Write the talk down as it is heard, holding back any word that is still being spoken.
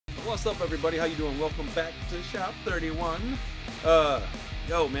What's up, everybody? How you doing? Welcome back to Shop 31.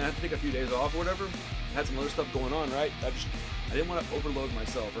 Yo, man, I had to take a few days off or whatever. I had some other stuff going on, right? I didn't want to overload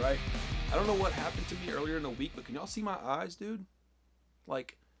myself, right? I don't know what happened to me earlier in the week, but can y'all see my eyes, dude?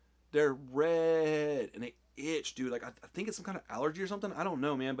 Like, they're red and they itch, dude. Like, I think it's some kind of allergy or something. I don't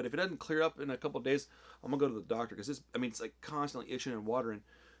know, man. But if it doesn't clear up in a couple of days, I'm gonna go to the doctor because it's like constantly itching and watering,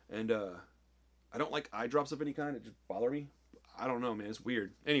 and I don't like eye drops of any kind. It just bother me. I don't know, man. It's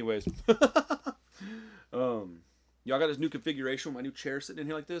weird. Anyways, y'all got this new configuration with my new chair sitting in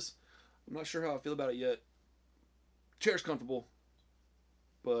here like this. I'm not sure how I feel about it yet. Chair's comfortable,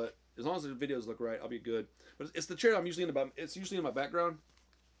 but as long as the videos look right, I'll be good. But it's the chair I'm usually in it's usually in my background.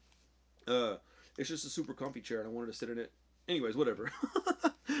 It's just a super comfy chair, and I wanted to sit in it. Anyways, whatever.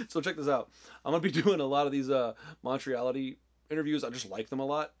 So check this out. I'm gonna be doing a lot of these Montreality interviews. I just like them a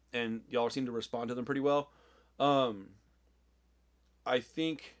lot, and y'all seem to respond to them pretty well. I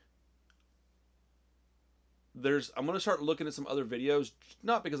think I'm going to start looking at some other videos,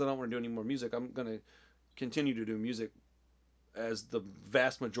 not because I don't want to do any more music. I'm going to continue to do music as the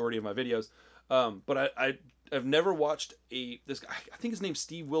vast majority of my videos. But I've never watched this guy. I think his name's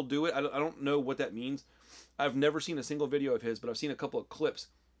Steve Will Do It. I don't know what that means. I've never seen a single video of his, but I've seen a couple of clips.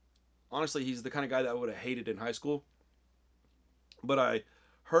 Honestly, he's the kind of guy that I would have hated in high school. But I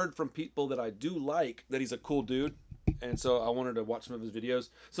heard from people that I do like that he's a cool dude. And so I wanted to watch some of his videos.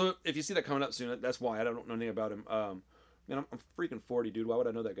 So if you see that coming up soon, that's why. I don't know anything about him. Man, I'm freaking 40, dude. Why would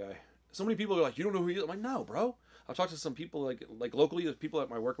I know that guy? So many people are like, you don't know who he is? I'm like, no, bro. I've talked to some people like locally, there's people at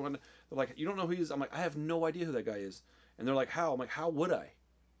my work one. They're like, you don't know who he is? I'm like, I have no idea who that guy is. And they're like, how? I'm like, how would I?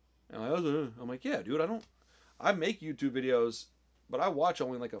 And I'm like, yeah, dude, I make YouTube videos, but I watch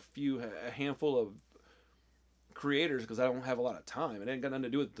only like a handful of creators because I don't have a lot of time. It ain't got nothing to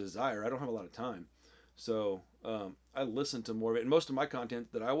do with desire. I don't have a lot of time. So I listen to more of it, and most of my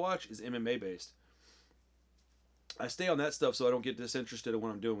content that I watch is MMA based. I stay on that stuff so I don't get disinterested in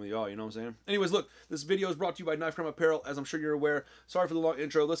what I'm doing with y'all, you know what I'm saying? Anyways, look, this video is brought to you by Knife Crime Apparel, as I'm sure you're aware. Sorry for the long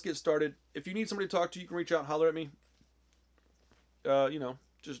intro. Let's get started. If you need somebody to talk to, you can reach out and holler at me. You know,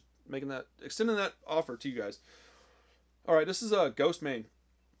 just extending that offer to you guys. All right, this is GHOSTMANE.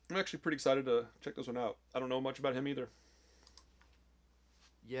 I'm actually pretty excited to check this one out. I don't know much about him either.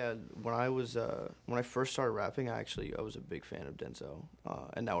 Yeah, when I first started rapping, I was a big fan of Denzel,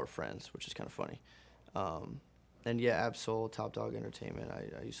 and now we're friends, which is kind of funny. And yeah, Absol, Top Dog Entertainment,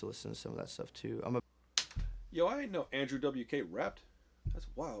 I used to listen to some of that stuff too. Yo, I didn't know Andrew WK rapped. That's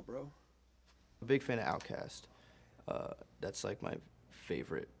wild, bro. A big fan of Outkast. That's like my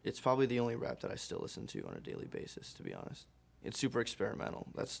favorite. It's probably the only rap that I still listen to on a daily basis, to be honest. It's super experimental.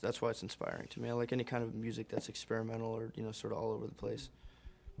 That's why it's inspiring to me. I like any kind of music that's experimental or, you know, sort of all over the place.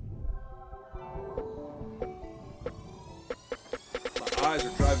 My eyes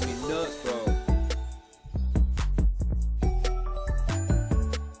are driving me nuts, bro.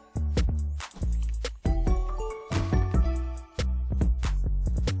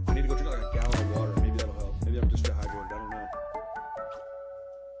 I need to go drink like a gallon of water. Maybe that'll help. Maybe I'm just dehydrated. I don't know.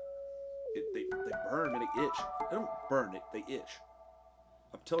 They burn and they itch. They don't burn. They itch.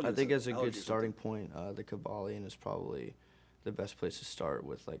 I'm telling you. I think as a good starting point, the Kabbalion is probably the best place to start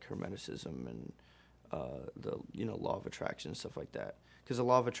with, like Hermeticism and the law of attraction and stuff like that. Because the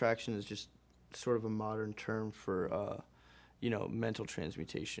law of attraction is just sort of a modern term for mental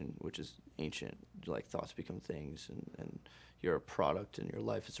transmutation, which is ancient. Like thoughts become things, and you're a product, and your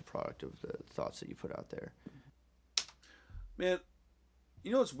life is a product of the thoughts that you put out there. Man,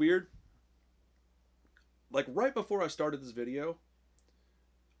 you know what's weird? Like right before I started this video,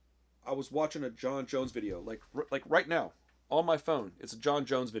 I was watching a John Jones video. Like right now. On my phone, it's a John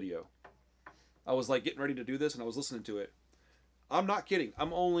Jones video. I was like getting ready to do this and I was listening to it. I'm not kidding.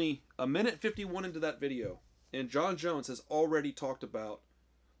 I'm only a minute 51 into that video, and John Jones has already talked about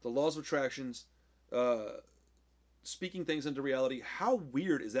the laws of attractions, speaking things into reality. How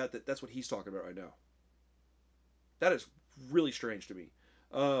weird is that that's what he's talking about right now? That is really strange to me.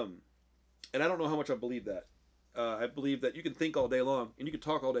 And I don't know how much I believe that. I believe that you can think all day long and you can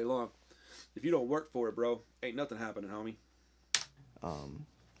talk all day long. If you don't work for it, bro, ain't nothing happening, homie.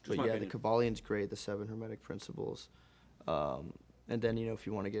 But yeah, the Kabbalion's great, the 7 Hermetic Principles. And then, if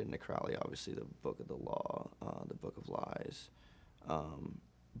you want to get into Crowley, obviously the Book of the Law, the Book of Lies.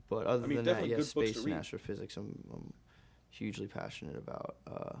 But other than that, yeah, space and astrophysics I'm hugely passionate about.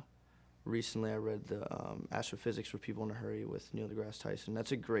 Recently I read the Astrophysics for People in a Hurry with Neil deGrasse Tyson.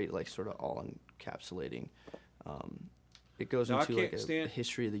 That's a great, like, sort of all-encapsulating. It goes into like a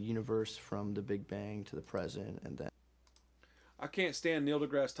history of the universe from the Big Bang to the present, and then I can't stand Neil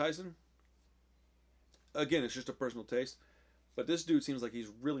deGrasse Tyson. Again, it's just a personal taste. But this dude seems like he's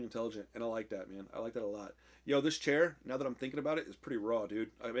really intelligent, and I like that, man. I like that a lot. Yo, this chair, now that I'm thinking about it, is pretty raw,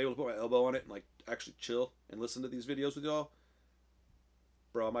 dude. I'm able to put my elbow on it and like actually chill and listen to these videos with y'all.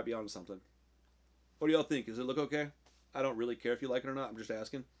 Bro, I might be onto something. What do y'all think? Does it look okay? I don't really care if you like it or not. I'm just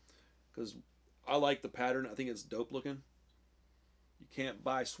asking because I like the pattern. I think it's dope looking. You can't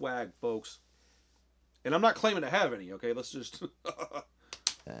buy swag, folks. And I'm not claiming to have any. Okay, let's just.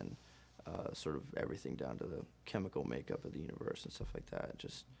 And sort of everything down to the chemical makeup of the universe and stuff like that.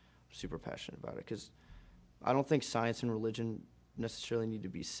 Just super passionate about it because I don't think science and religion necessarily need to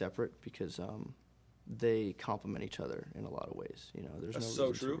be separate because they complement each other in a lot of ways. You know, there's That's no so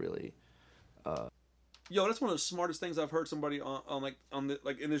reason true. to really. Yo, that's one of the smartest things I've heard somebody like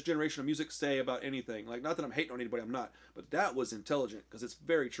in this generation of music say about anything. Like, not that I'm hating on anybody, I'm not, but that was intelligent because it's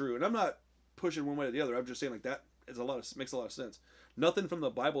very true. And I'm not pushing one way or the other. I'm just saying like that is makes a lot of sense. Nothing from the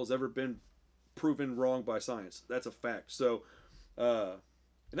Bible has ever been proven wrong by science. That's a fact. So, isn't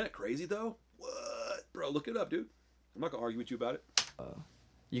that crazy though? What, bro? Look it up, dude. I'm not gonna argue with you about it.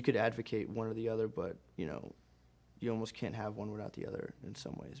 You could advocate one or the other, but you know, you almost can't have one without the other in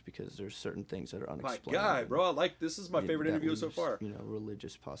some ways because there's certain things that are unexplained. My guy, bro, I like this. Is my favorite interview so far. You know,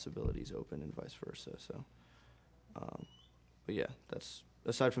 religious possibilities open and vice versa. So, but yeah, that's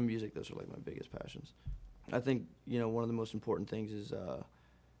aside from music, those are like my biggest passions. I think you know one of the most important things is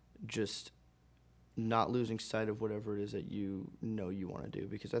just not losing sight of whatever it is that you know you want to do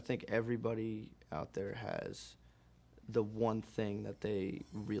because I think everybody out there has the one thing that they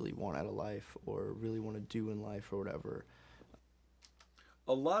really want out of life or really want to do in life or whatever.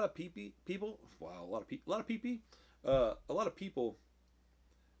 A lot of people, wow, a lot of people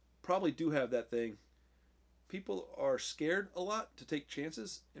probably do have that thing. People are scared a lot to take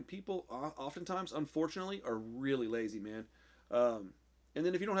chances, and people oftentimes, unfortunately, are really lazy, man. And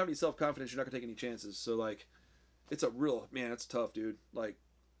then if you don't have any self-confidence, you're not gonna take any chances. So like, it's a real man. It's tough, dude. Like,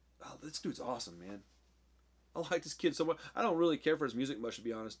 oh, this dude's awesome, man. I like this kid so much. I don't really care for his music much, to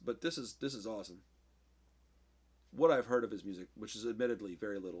be honest, but this is awesome. What I've heard of his music, which is admittedly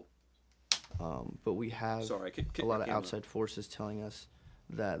very little. But we have a lot of outside forces telling us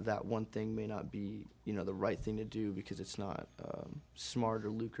that that one thing may not be, you know, the right thing to do because it's not smart or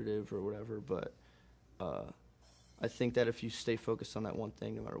lucrative or whatever. But I think that if you stay focused on that one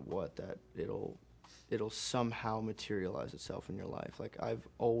thing, no matter what, that it'll somehow materialize itself in your life. Like I've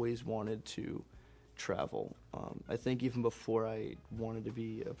always wanted to travel. I think even before I wanted to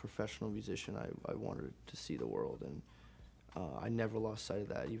be a professional musician, I wanted to see the world, and I never lost sight of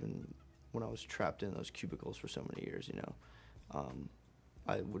that, even when I was trapped in those cubicles for so many years, you know.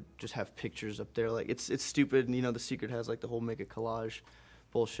 I would just have pictures up there, like, it's stupid, and, you know, The Secret has, like, the whole make a collage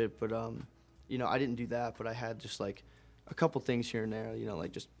bullshit, but, you know, I didn't do that, but I had just, like, a couple things here and there, you know,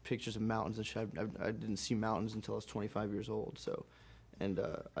 like, just pictures of mountains and shit. I didn't see mountains until I was 25 years old, so, and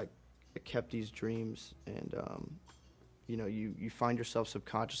I kept these dreams, and you know, you find yourself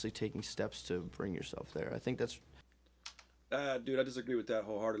subconsciously taking steps to bring yourself there. I think that's dude, I disagree with that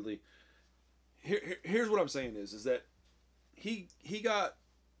wholeheartedly. Here's what I'm saying is that he got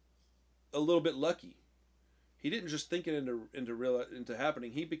a little bit lucky. He didn't just think it into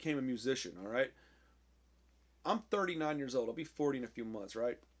happening. He became a musician, all right? I'm 39 years old. I'll be 40 in a few months,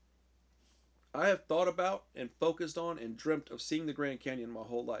 right? I have thought about and focused on and dreamt of seeing the Grand Canyon my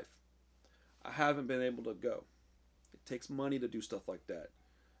whole life. I haven't been able to go. It takes money to do stuff like that.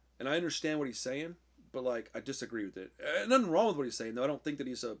 And I understand what he's saying, but like I disagree with it. Nothing wrong with what he's saying, though. I don't think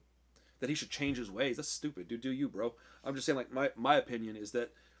that that he should change his ways. That's stupid, dude. Do you, bro? I'm just saying, like, my opinion is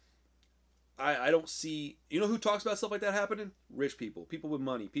that I don't see, you know who talks about stuff like that happening? Rich people. People with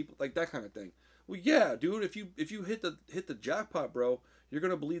money. People like that kind of thing. Well, yeah, dude, if you hit the jackpot, bro, you're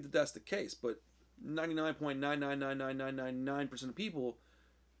gonna believe that that's the case. But 99.9999999% of people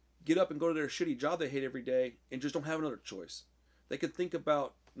get up and go to their shitty job they hate every day and just don't have another choice. They could think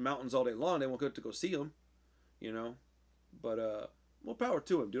about mountains all day long. They won't get to go see them, you know. But more power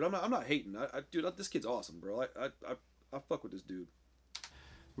to him, dude. I'm not hating. Dude, this kid's awesome, bro. I fuck with this dude.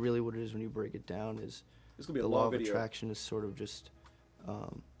 Really, what it is when you break it down is it's gonna be the a law long of video. attraction is sort of just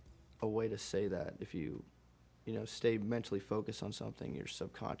a way to say that if you know, stay mentally focused on something, your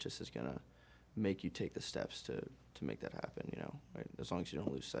subconscious is gonna make you take the steps to make that happen, you know, right? As long as you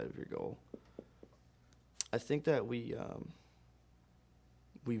don't lose sight of your goal. I think that we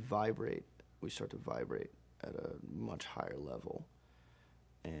start to vibrate at a much higher level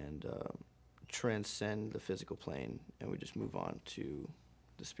and transcend the physical plane, and we just move on to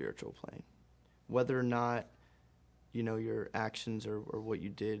the spiritual plane. Whether or not, you know, your actions or what you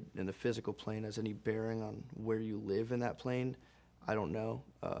did in the physical plane has any bearing on where you live in that plane, I don't know.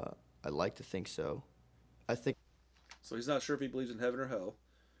 I like to think so. I think So he's not sure if he believes in heaven or hell.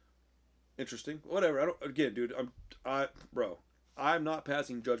 Interesting. Whatever. I don't. Again, dude. Bro. I'm not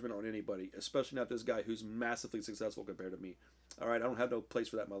passing judgment on anybody, especially not this guy who's massively successful compared to me. All right. I don't have no place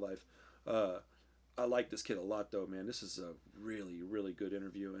for that in my life. I like this kid a lot, though, man. This is a really, really good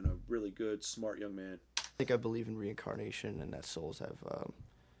interview and a really good, smart young man. I think I believe in reincarnation and that souls have,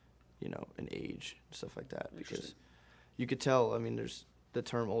 an age and stuff like that. Because you could tell. I mean, there's the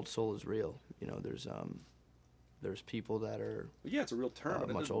term "old soul" is real. There's people that are it's a real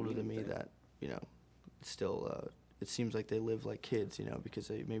term. Much older than me that still. It seems like they live like kids,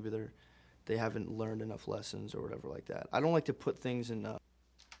 because they haven't learned enough lessons or whatever like that. I don't like to put things in.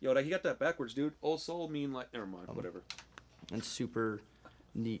 Yo, he got that backwards, dude. Old soul mean like never mind, whatever. And super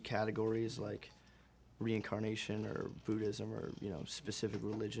neat categories like reincarnation or Buddhism or specific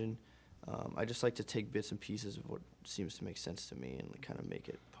religion. I just like to take bits and pieces of what seems to make sense to me and kind of make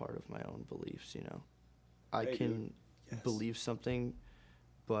it part of my own beliefs. I can believe something,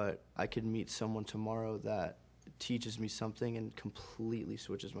 but I could meet someone tomorrow that teaches me something and completely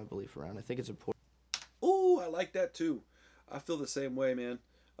switches my belief around. I think it's important. Ooh, I like that too. I feel the same way, man.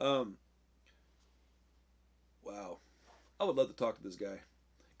 Wow. I would love to talk to this guy.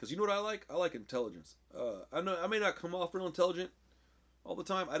 Because you know what I like? I like intelligence. I know I may not come off real intelligent all the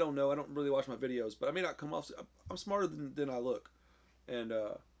time. I don't know. I don't really watch my videos. But I may not come off... I'm smarter than I look. And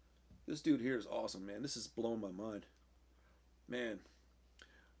this dude here is awesome, man. This is blowing my mind. Man.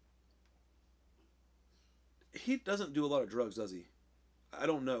 He doesn't do a lot of drugs, does he? I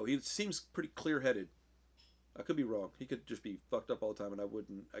don't know. He seems pretty clear-headed. I could be wrong. He could just be fucked up all the time, and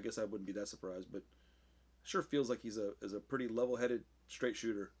I guess I wouldn't be that surprised, but sure feels like he's a pretty level-headed straight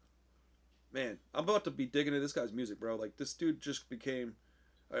shooter. Man, I'm about to be digging into this guy's music, bro. Like, this dude just became...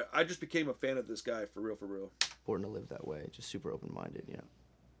 I just became a fan of this guy, for real, for real. Important to live that way, just super open-minded,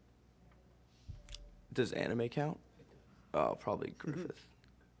 Does anime count? Oh, probably Griffith.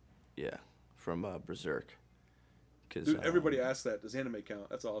 Yeah, from Berserk. Dude, everybody asks that. Does anime count?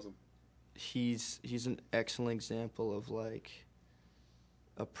 That's awesome. He's an excellent example of, like,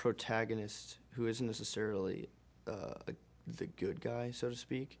 a protagonist who isn't necessarily the good guy, so to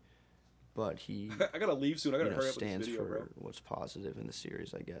speak, but he I gotta leave soon. I gotta hurry up with this stands video, for bro. what's positive in the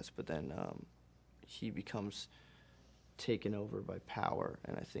series, I guess. But then he becomes taken over by power,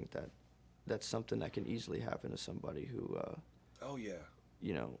 and I think that's something that can easily happen to somebody who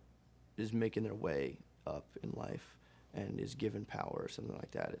is making their way up in life and is given power or something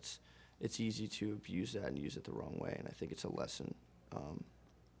like that. It's easy to abuse that and use it the wrong way, and I think it's a lesson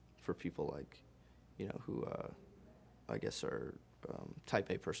for people like, who I guess are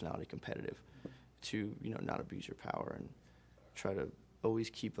type A personality competitive to, not abuse your power and try to always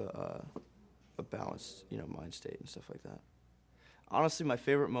keep a balanced, mind state and stuff like that. Honestly, my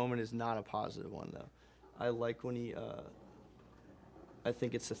favorite moment is not a positive one, though. I like when he, I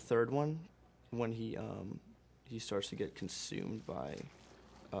think it's the third one, when he starts to get consumed by,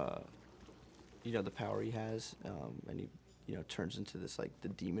 the power he has, and he, turns into this, like, the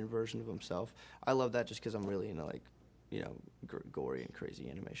demon version of himself. I love that just because I'm really into, like, gory and crazy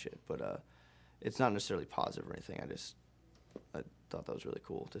anime shit. But it's not necessarily positive or anything. I thought that was really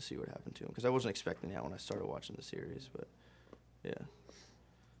cool to see what happened to him, because I wasn't expecting that when I started watching the series, but yeah.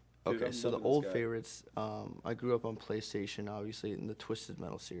 Okay, Dude, so the old favorites, I grew up on PlayStation, obviously, in the Twisted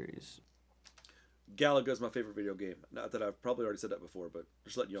Metal series. Galaga's my favorite video game. Not that I've probably already said that before, but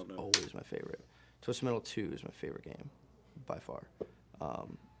just letting y'all know. Always my favorite. Twisted Metal 2 is my favorite game, by far.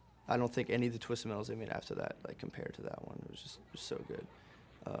 I don't think any of the Twisted Metals they made after that, like, compared to that one. It was so good.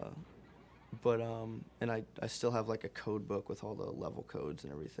 And I still have, like, a code book with all the level codes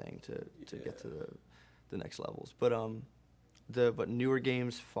and everything to get to the next levels. But newer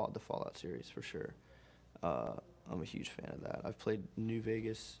games, the Fallout series for sure. I'm a huge fan of that. I've played New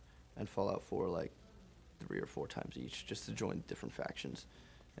Vegas and Fallout 4 like 3 or 4 times each, just to join different factions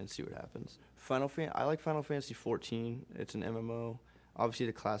and see what happens. I like Final Fantasy 14. It's an MMO. Obviously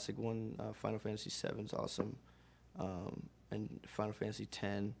the classic one, Final Fantasy 7 is awesome, and Final Fantasy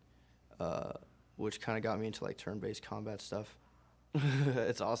 10, which kind of got me into, like, turn-based combat stuff.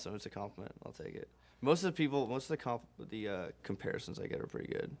 It's awesome. It's a compliment. I'll take it. Most of the comparisons I get are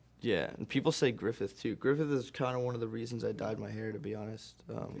pretty good. Yeah, and people say Griffith too. Griffith is kind of one of the reasons I dyed my hair, to be honest,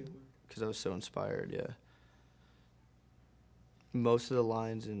 because I was so inspired. Yeah. Most of the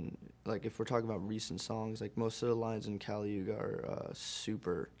lines in, like, if we're talking about recent songs, like, most of the lines in Kali Yuga are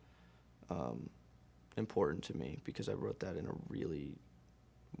super important to me, because I wrote that in a really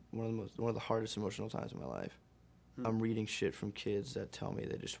one of the hardest emotional times of my life. I'm reading shit from kids that tell me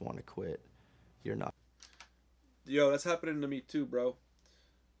they just want to quit. You're not. Yo, that's happening to me too, bro.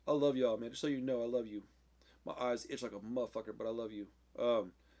 I love y'all, man. Just so you know, I love you. My eyes itch like a motherfucker, but I love you.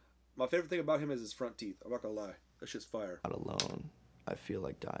 My favorite thing about him is his front teeth. I'm not gonna lie. That shit's fire. Not alone. I feel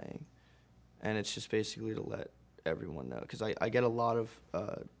like dying. And it's just basically to let everyone know. Because I get a lot of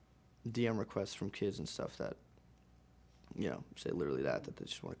DM requests from kids and stuff that, you know, say literally that they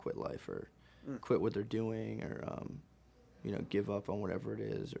just want to quit life or quit what they're doing or, you know, give up on whatever it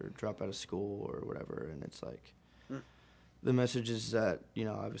is or drop out of school or whatever. And it's like, the message is that, you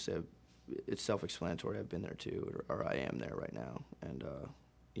know, obviously it's self-explanatory. I've been there too, or I am there right now. And,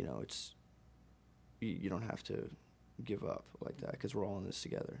 you know, it's, you don't have to give up like that because we're all in this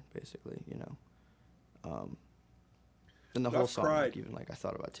together, basically, you know. And the whole song, like, even like I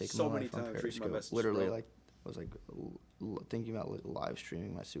thought about taking my life on Periscope. Literally, like I was like thinking about live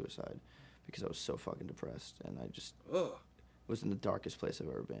streaming my suicide because I was so fucking depressed and I just was in the darkest place I've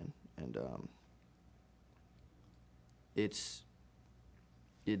ever been. And there's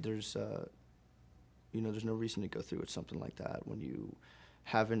you know, there's no reason to go through with something like that when you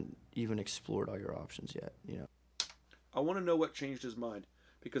haven't even explored all your options yet, you know. I want to know what changed his mind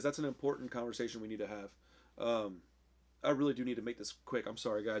because that's an important conversation we need to have. I really do need to make this quick. I'm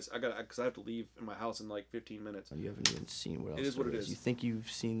sorry, guys. Because I have to leave in my house in like 15 minutes. You haven't even seen what else it is. What it is. You think you've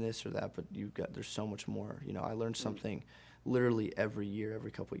seen this or that, but there's so much more. You know, I learned something literally every year,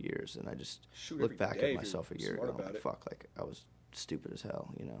 every couple of years, and I just look back at myself a year ago. I'm like, fuck, like I was stupid as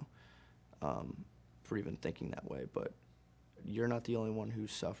hell, you know, for even thinking that way. But you're not the only one who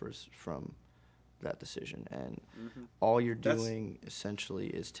suffers from that decision, and all you're doing essentially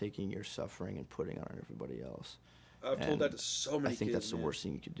is taking your suffering and putting it on everybody else. I've told that to so many kids. I think that's the worst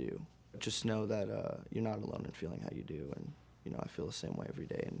thing you could do. Just know that you're not alone in feeling how you do, and you know I feel the same way every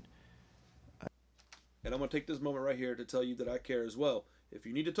day. And I'm gonna take this moment right here to tell you that I care as well. If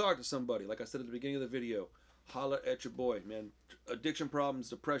you need to talk to somebody, like I said at the beginning of the video, holla at your boy, man. Addiction problems,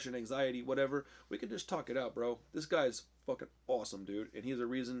 depression, anxiety, whatever. We can just talk it out, bro. This guy's fucking awesome, dude, and he's a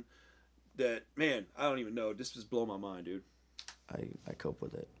reason that, man, I don't even know. This just blow my mind, dude. I cope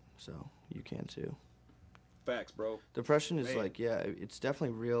with it, so you can too. Facts, bro. Depression is like, yeah, it's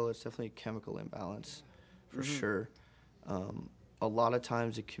definitely real. It's definitely a chemical imbalance, for sure. A lot of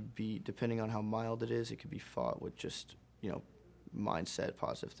times it could be, depending on how mild it is, it could be fought with just, you know, mindset,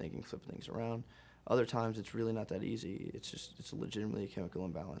 positive thinking, flipping things around. Other times it's really not that easy. It's legitimately a chemical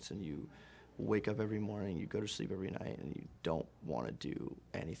imbalance, and you wake up every morning, you go to sleep every night, and you don't want to do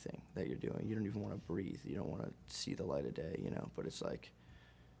anything that you're doing. You don't even want to breathe. You don't want to see the light of day, you know. But it's like,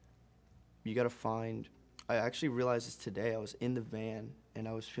 you got to find. I actually realized this today. I was in the van, and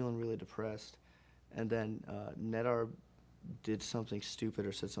I was feeling really depressed. And then Nedar did something stupid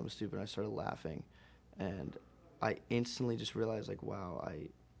or said something stupid, and I started laughing. And I instantly just realized, like, wow,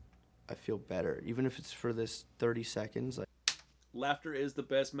 I feel better. Even if it's for this 30 seconds. Like, laughter is the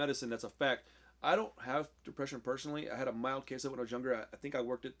best medicine. That's a fact. I don't have depression personally. I had a mild case of it when I was younger. I think I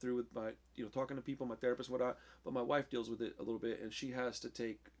worked it through with my, you know, talking to people, my therapist, whatnot. But my wife deals with it a little bit, and she has to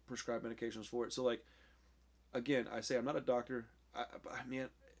take prescribed medications for it. So, like, again, I say I'm not a doctor. I mean,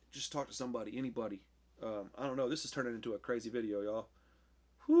 just talk to somebody, anybody. I don't know. This is turning into a crazy video, y'all.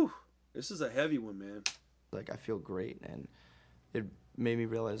 Whew. This is a heavy one, man. Like, I feel great, and it made me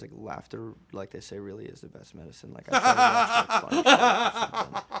realize, like, laughter, like they say, really is the best medicine. Like, I try to watch, like,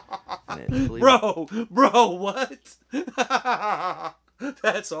 funny shit or something. Bro, what?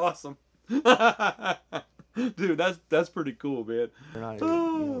 That's awesome. Dude, that's pretty cool, man. Not even, you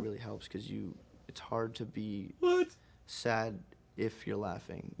know, it really helps because it's hard to be sad if you're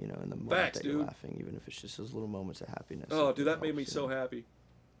laughing, you know, in the moment that you're laughing, even if it's just those little moments of happiness. Oh, dude, that made me so happy.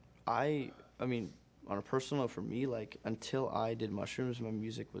 I mean, on a personal note, for me, like, until I did mushrooms, my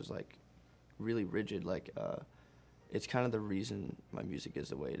music was, like, really rigid. Like, it's kind of the reason my music is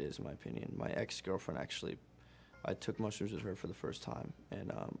the way it is, in my opinion. My ex-girlfriend, actually, I took mushrooms with her for the first time,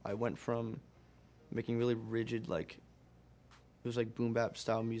 and I went from making really rigid, like, it was like boom bap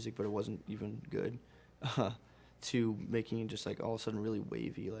style music, but it wasn't even good, to making just like all of a sudden really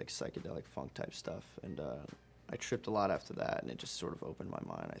wavy, like psychedelic funk type stuff. And I tripped a lot after that, and it just sort of opened my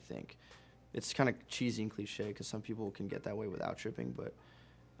mind, I think. It's kind of cheesy and cliche because some people can get that way without tripping, but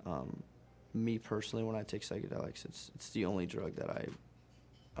me personally, when I take psychedelics, it's the only drug that I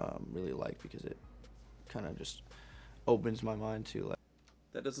really like because it kind of just opens my mind to, like.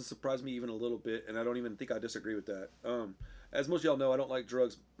 That doesn't surprise me even a little bit, and I don't even think I disagree with that. As most of y'all know, I don't like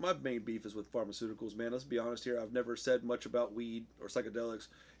drugs. My main beef is with pharmaceuticals, man. Let's be honest here. I've never said much about weed or psychedelics.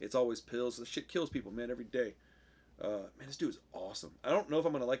 It's always pills. This shit kills people, man, every day. Man, this dude is awesome. I don't know if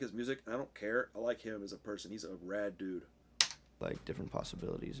I'm going to like his music, and I don't care. I like him as a person. He's a rad dude. Like, different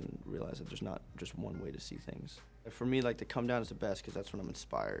possibilities and realize that there's not just one way to see things. For me, like, the come down is the best because that's when I'm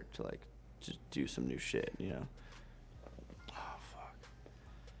inspired to, like, just do some new shit, you know. Oh fuck,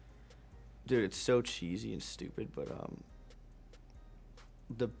 dude, it's so cheesy and stupid, but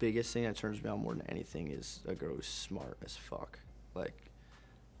the biggest thing that turns me on more than anything is a girl who's smart as fuck. Like,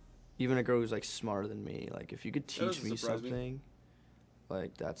 even a girl who's like smarter than me. Like, if you could teach me something,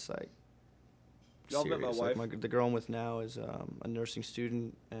 like that's like y'all met my wife. Like the girl I'm with now is a nursing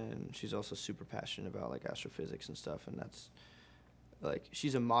student, and she's also super passionate about like astrophysics and stuff. And that's like,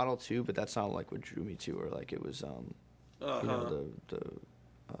 she's a model too, but that's not like what drew me to her. Like, it was you know,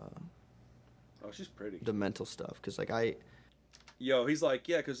 oh, she's pretty. The mental stuff, because like Yo, he's like,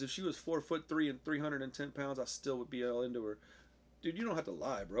 yeah, because if she was 4'3" and 310 pounds, I still would be all into her. Dude, you don't have to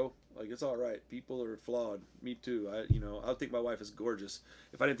lie, bro. Like, it's all right. People are flawed. Me too. I think my wife is gorgeous.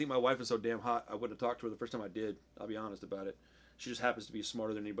 If I didn't think my wife was so damn hot, I wouldn't have talked to her the first time I did. I'll be honest about it. She just happens to be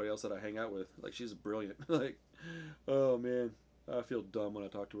smarter than anybody else that I hang out with. Like, she's brilliant. Like, oh man, I feel dumb when I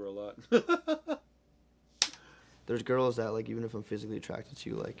talk to her a lot. There's girls that, like, even if I'm physically attracted to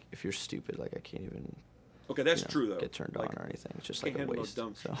you, like, if you're stupid, like, I can't even. Okay, that's true though. Get turned on or anything. It's just like a waste.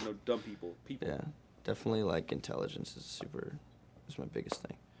 Dumb, so. Dumb people. Yeah, definitely. Like, intelligence is is my biggest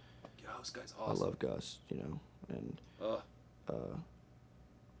thing. Yeah, this guy's awesome. I love Gus, you know, and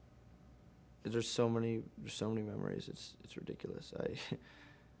there's so many memories. It's ridiculous.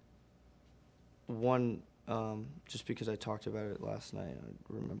 Just because I talked about it last night, I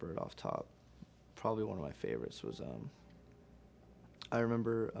remember it off top. Probably one of my favorites was I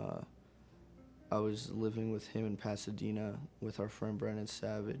remember I was living with him in Pasadena with our friend Brennan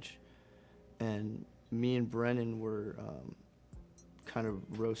Savage, and me and Brennan were kind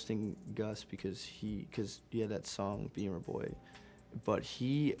of roasting Gus because he had that song Beamer Boy, but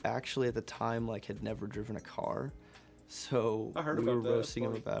he actually at the time like had never driven a car, so we were roasting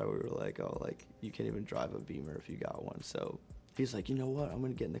him about it. We were like, oh, like, you can't even drive a Beamer if you got one. So he's like, you know what, I'm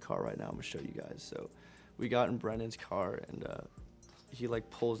gonna get in the car right now, I'm gonna show you guys. So we got in Brennan's car, and he like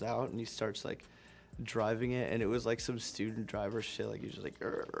pulls out and he starts like driving it, and it was like some student driver shit, like he was just like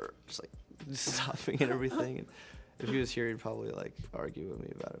just like stopping and everything. And if he was here, he'd probably like argue with me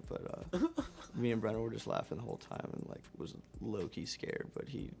about it, but me and Brennan were just laughing the whole time and like was low-key scared, but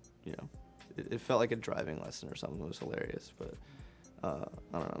he, you know, it felt like a driving lesson or something. It was hilarious, but I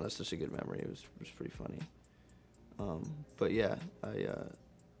don't know, that's just a good memory. It was pretty funny. But yeah,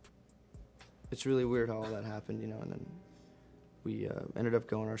 it's really weird how all that happened, you know, and then we ended up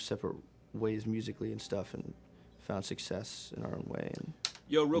going our separate ways musically and stuff, and found success in our own way. And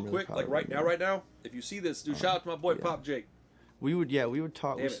yo, real quick, like right now, if you see this, dude, shout out to my boy Pop Jake. We would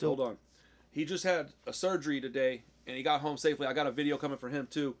talk. Damn it, hold on. He just had a surgery today, and he got home safely. I got a video coming for him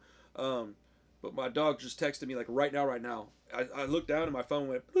too. But my dog just texted me like right now. I looked down and my phone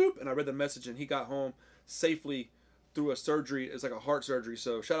went bloop, and I read the message, and he got home safely through a surgery. It's like a heart surgery.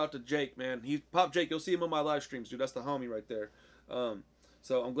 So shout out to Jake, man. He's Pop Jake. You'll see him on my live streams, dude. That's the homie right there.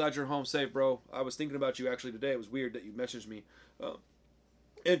 So I'm glad you're home safe, bro. I was thinking about you actually today. It was weird that you messaged me.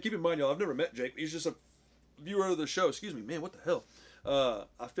 And keep in mind, y'all, I've never met Jake. He's just a viewer of the show. Excuse me, man. What the hell?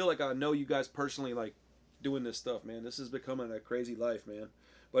 I feel like I know you guys personally, like doing this stuff, man. This is becoming a crazy life, man.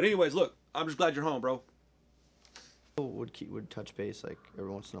 But anyways, look, I'm just glad you're home, bro. Would touch base like every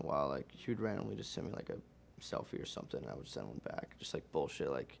once in a while. Like he would randomly just send me like a selfie or something, and I would send one back, just like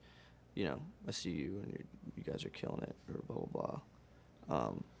bullshit, like, you know, I see you and you guys are killing it, or blah blah blah.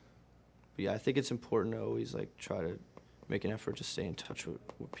 But yeah, I think it's important to always like try to make an effort to stay in touch with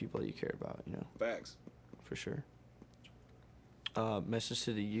people that you care about, you know. Facts. For sure. Message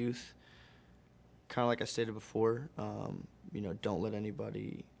to the youth, kind of like I stated before, you know, don't let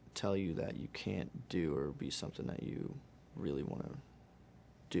anybody tell you that you can't do or be something that you really want to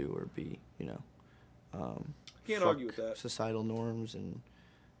do or be, you know. Can't argue with that. Societal norms and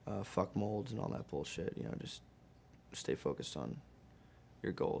fuck molds and all that bullshit, you know, just stay focused on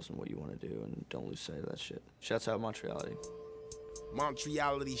your goals and what you want to do, and don't lose sight of that shit. Shouts out Montreality.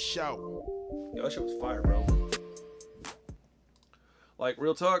 Montreality show. Yo, that shit was fire, bro. Like,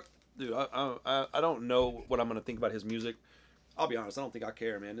 real talk, dude, I don't know what I'm going to think about his music. I'll be honest, I don't think I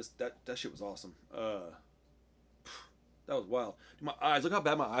care, man. That shit was awesome. That was wild. Dude, my eyes, look how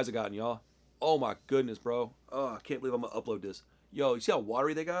bad my eyes have gotten, y'all. Oh my goodness, bro. Oh, I can't believe I'm going to upload this. Yo, you see how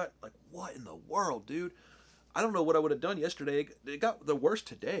watery they got? Like, what in the world, dude? I don't know what I would have done yesterday. It got the worst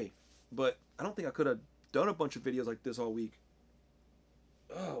today, but I don't think I could have done a bunch of videos like this all week.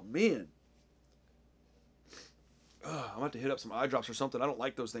 Oh, man. I'm going to have to hit up some eye drops or something. I don't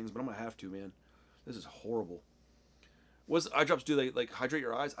like those things, but I'm going to have to, man. This is horrible. What's eye drops do? They, like, hydrate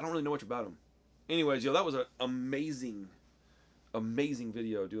your eyes? I don't really know much about them. Anyways, yo, that was an amazing, amazing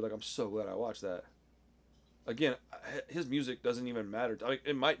video, dude. Like, I'm so glad I watched that. again, his music doesn't even matter. I mean,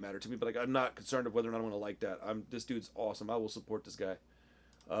 it might matter to me, but like I'm not concerned of whether or not I'm going to like that. This dude's awesome. I will support this guy.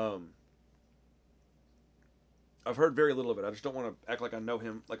 I've heard very little of it. I just don't want to act like I know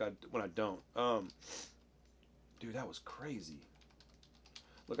him when I don't. Dude, that was crazy.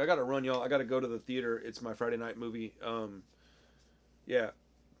 Look, I got to run, y'all. I got to go to the theater. It's my Friday night movie. Yeah.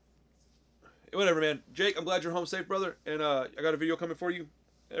 Whatever, man. Jake, I'm glad you're home safe, brother. And I got a video coming for you.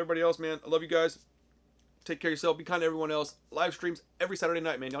 Everybody else, man, I love you guys. Take care of yourself. Be kind to everyone else. Live streams every Saturday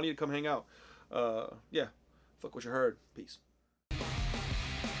night, man. Y'all need to come hang out. Yeah. Fuck what you heard. Peace.